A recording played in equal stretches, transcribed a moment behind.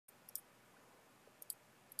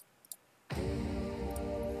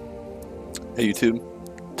Hey YouTube,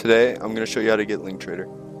 today I'm going to show you how to get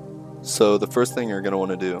LinkTrader. So the first thing you're going to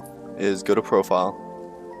want to do is go to profile,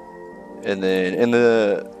 and then in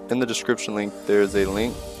the description link there's a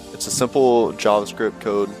link. It's a simple JavaScript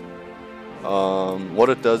code. What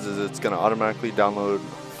it does is it's going to automatically download.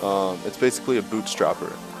 It's basically a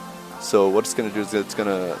bootstrapper. So what it's going to do is it's going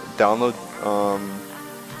to download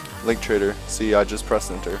LinkTrader. See, I just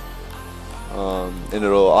pressed enter, and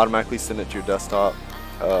it'll automatically send it to your desktop.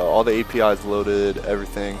 All the APIs loaded,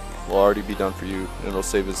 everything will already be done for you, and it'll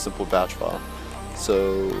save as a simple batch file.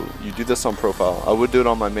 So you do this on profile. I would do it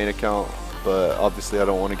on my main account, but obviously I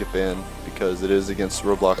don't want to get banned because it is against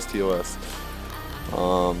Roblox TOS.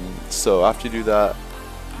 So after you do that,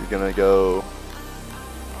 you're gonna go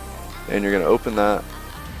and you're gonna open that,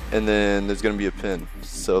 and then there's gonna be a pin.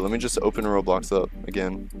 So let me just open Roblox up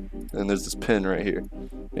again, and there's this pin right here,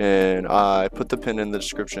 and I put the pin in the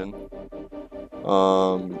description.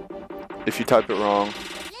 If you type it wrong,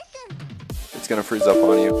 it's gonna freeze up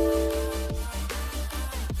on you.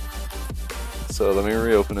 So let me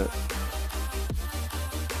reopen it.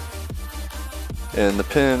 And the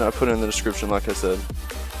pin I put in the description, like I said.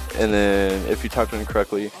 And then if you type it in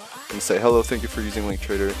correctly, you can say, "Hello, thank you for using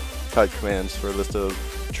LinkTrader. Type commands for a list of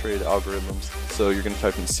trade algorithms." So you're gonna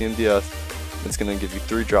type in CMDF. It's gonna give you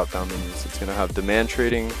 3 drop-down menus. It's gonna have demand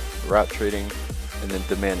trading, wrap trading, and then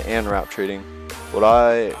demand and wrap trading. What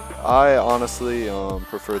I honestly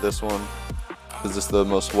prefer this one because it's the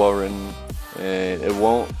most well written, and it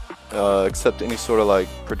won't accept any sort of like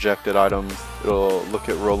projected items. It'll look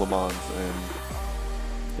at Rolamons,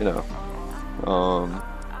 and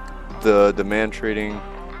the demand trading,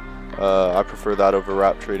 I prefer that over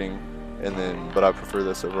wrap trading, but I prefer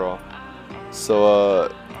this overall.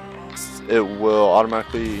 So it will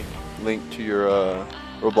automatically link to your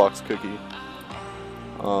Roblox cookie.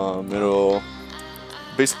 It'll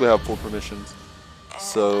basically have full permissions.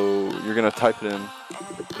 So you're gonna type it in.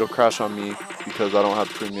 It'll crash on me because I don't have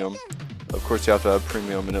premium. Of course you have to have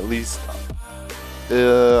premium, and at least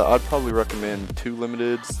I'd probably recommend 2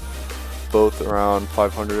 limiteds, both around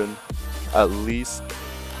 500 at least.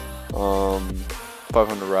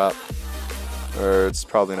 500 wrap, or it's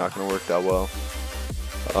probably not gonna work that well.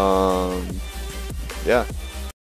 Yeah.